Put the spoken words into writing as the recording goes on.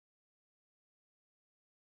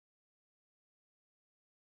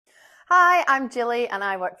Hi, I'm Gilly and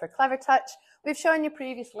I work for Clevertouch. We've shown you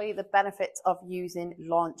previously the benefits of using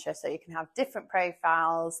Launcher, so you can have different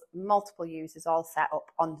profiles, multiple users all set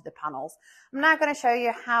up onto the panels. I'm now going to show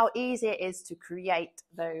you how easy it is to create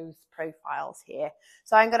those profiles here.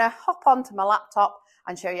 So I'm going to hop onto my laptop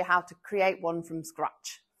and show you how to create one from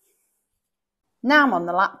scratch. Now I'm on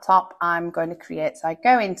the laptop, I'm going to create, so I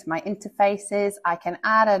go into my interfaces, I can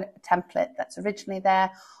add a template that's originally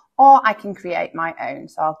there, or I can create my own.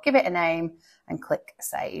 So I'll give it a name and click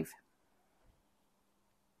Save.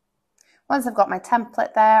 Once I've got my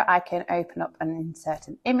template there, I can open up and insert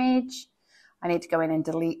an image. I need to go in and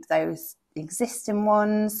delete those existing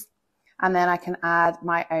ones, and then I can add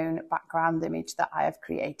my own background image that I have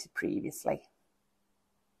created previously.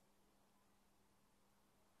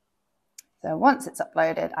 So once it's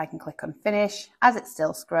uploaded, I can click on Finish. As it's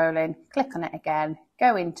still scrolling, click on it again,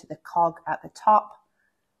 go into the cog at the top,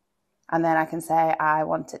 and then I can say I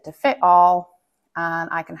want it to fit all, and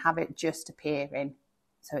I can have it just appearing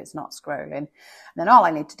so it's not scrolling. And then all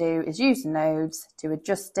I need to do is use the nodes to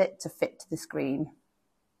adjust it to fit to the screen.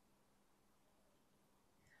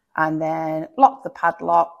 And then lock the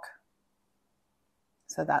padlock.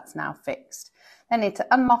 So that's now fixed. Then I need to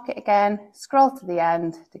unlock it again, scroll to the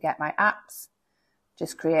end to get my apps.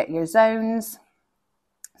 Just create your zones.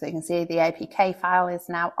 So you can see the APK file is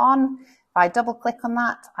now on. If I double click on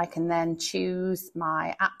that, I can then choose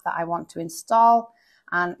my app that I want to install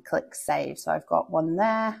and click Save. So I've got one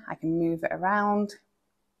there, I can move it around.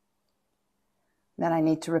 Then I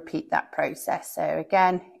need to repeat that process. So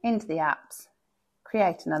again, into the apps,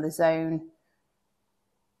 create another zone,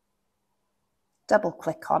 double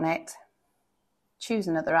click on it, choose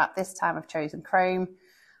another app. This time I've chosen Chrome,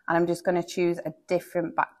 and I'm just going to choose a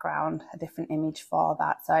different background, a different image for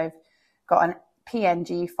that. So I've got an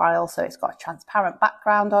PNG file, so it's got a transparent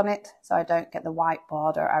background on it, so I don't get the white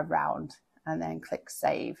border around, and then click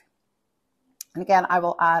Save. And again, I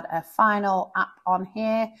will add a final app on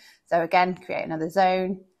here. So again, create another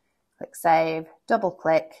zone, click Save, double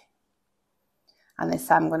click, and this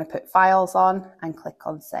time I'm going to put Files on and click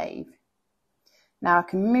on Save. Now I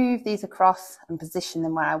can move these across and position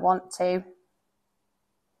them where I want to,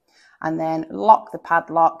 and then lock the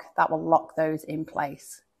padlock. That will lock those in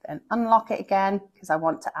place. Then unlock it again because I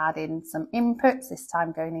want to add in some inputs, this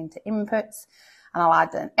time going into inputs, and I'll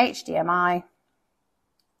add an HDMI.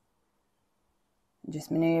 Just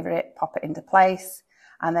maneuver it, pop it into place,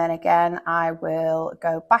 and then again I will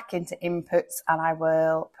go back into inputs and I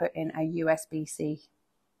will put in a USB-C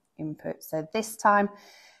input. So this time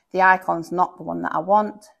the icon's not the one that I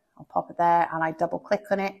want. I'll pop it there and I double click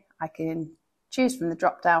on it. I can choose from the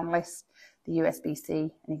drop down list the USB-C,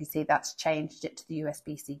 and you can see that's changed it to the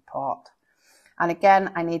USB-C port. And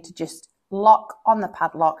again, I need to just lock on the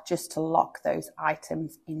padlock just to lock those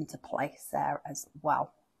items into place there as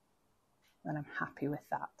well. And I'm happy with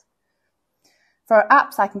that. For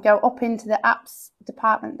apps, I can go up into the apps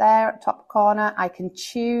department there at top corner. I can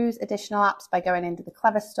choose additional apps by going into the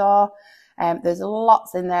Clever Store. There's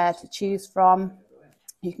lots in there to choose from.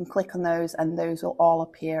 You can click on those and those will all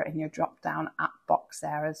appear in your drop down app box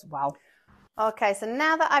there as well. Okay, so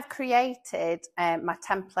now that I've created my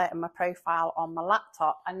template and my profile on my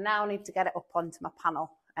laptop, I now need to get it up onto my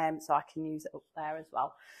panel so I can use it up there as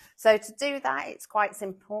well. So to do that, it's quite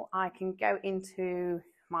simple. I can go into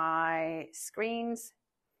my screens.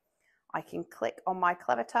 I can click on my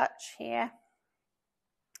Clevertouch here,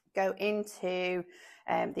 go into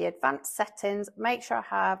the advanced settings, make sure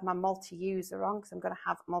I have my multi-user on because I'm going to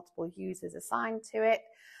have multiple users assigned to it,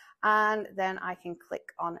 and then I can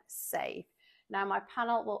click on Save. Now my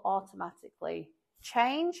panel will automatically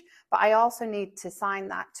change, but I also need to assign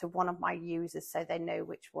that to one of my users so they know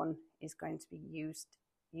which one is going to be used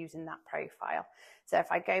using that profile. So if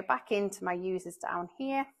I go back into my users down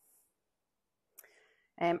here,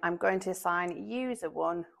 I'm going to assign user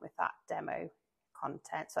 1 with that demo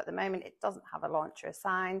content. So at the moment it doesn't have a launcher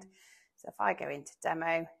assigned. So if I go into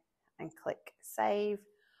demo and click Save,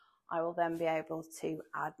 I will then be able to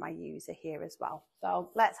add my user here as well. So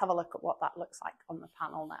let's have a look at what that looks like on the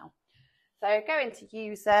panel now. So go into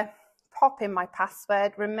user, pop in my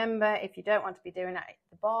password. Remember, if you don't want to be doing it at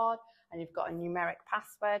the board and you've got a numeric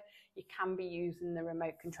password, you can be using the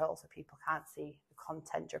remote control so people can't see the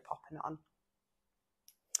content you're popping on.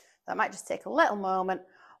 That might just take a little moment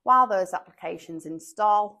while those applications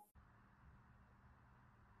install.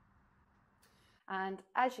 And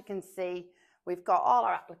as you can see, we've got all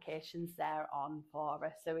our applications there on for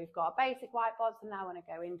us. So we've got a basic whiteboard. So now when I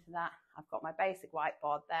go into that, I've got my basic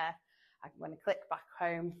whiteboard there. When I click back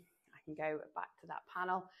home, I can go back to that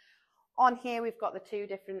panel. On here, we've got the two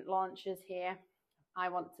different launchers here. I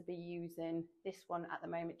want to be using this one at the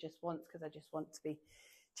moment just once because I just want to be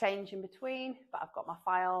changing between, but I've got my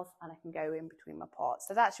files and I can go in between my ports.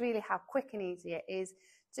 So that's really how quick and easy it is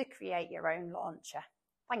to create your own launcher.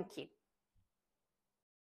 Thank you.